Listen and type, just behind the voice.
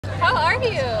How are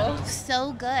you?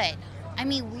 So good. I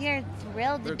mean, we're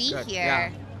thrilled to be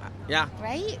here. Yeah.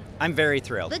 Right? I'm very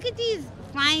thrilled. Look at these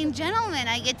fine gentlemen.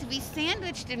 I get to be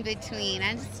sandwiched in between.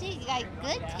 I'm just saying, you got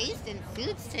good taste in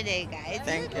suits today, guys.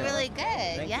 Thank you you. look really good.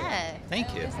 Thank yeah.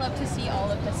 Thank you. I just love to see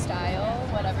all of the style,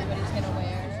 what everybody's going to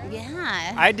wear.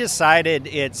 Yeah. I decided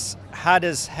it's hot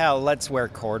as hell. Let's wear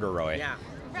corduroy. Yeah.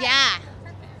 Yeah.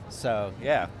 So,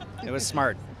 yeah, it was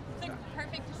smart. It's a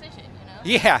perfect decision,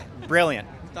 you know? Yeah, brilliant.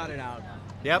 Thought it out.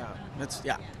 Yep.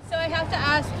 Yeah. So I have to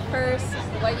ask first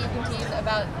what you can tease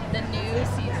about the new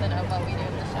season of What We Do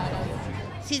in the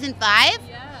Shadows. Season 5?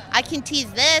 Yeah. I can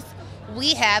tease this.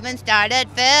 We haven't started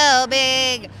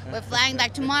filming. We're flying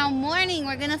back tomorrow morning.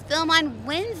 We're going to film on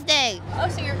Wednesday. Oh,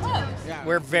 so you're close. Yeah.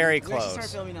 We're very We actually start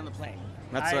close. filming on the plane.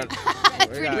 That's I- what.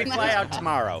 Pretty We much. fly out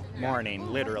tomorrow morning,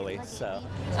 literally. So,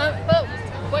 But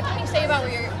what can you say about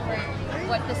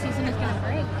what the season is going to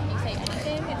bring? Can you say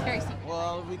anything? It's very secret.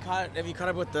 Well, if you caught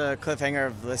up with the cliffhanger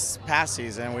of this past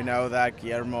season, we know that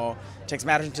Guillermo takes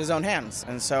matters into his own hands,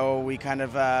 and so we kind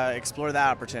of explore that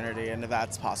opportunity, and if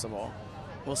that's possible,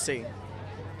 we'll see.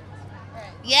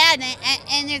 Yeah,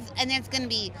 and there's going to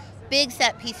be big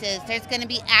set pieces. There's going to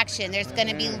be action. There's going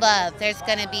to be love. There's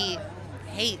going to be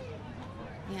hate.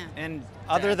 Yeah. and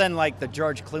other than like the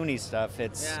George Clooney stuff,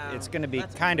 it's going to be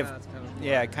kind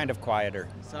of quieter.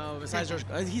 So besides George,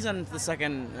 he's on the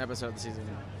second episode of the season.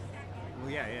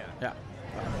 Well, yeah. Yeah.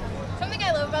 Something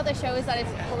I love about the show is that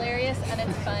it's hilarious and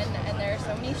it's fun, and there are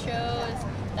so many shows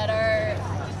that are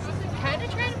kind of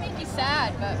trying to make you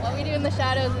sad, but What We Do in the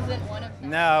Shadows isn't one of them.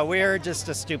 No, we're just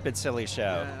a stupid, silly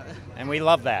show, Yeah. and we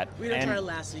love that. We don't and try to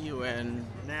lasso you in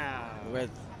No. with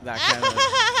that kind of.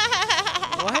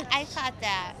 What? I caught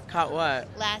that. Caught what?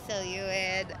 Lasso you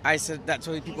in. I said that's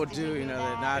what people do, you know,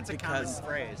 that not That's a common because.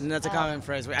 phrase. And that's a common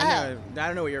phrase. But I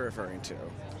don't know what you're referring to.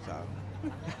 So.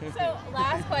 So,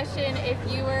 last question. If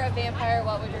you were a vampire,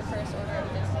 what would your first order of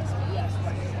business be?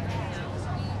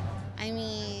 I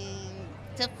mean,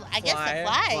 I guess to Fly. fly.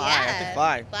 Fly. Yeah. I think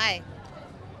fly. Fly.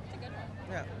 It's a good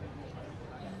one. Yeah.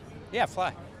 Yeah,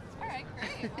 fly. All right,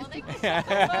 great. Well, thank you so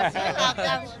much. You're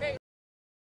welcome. Great.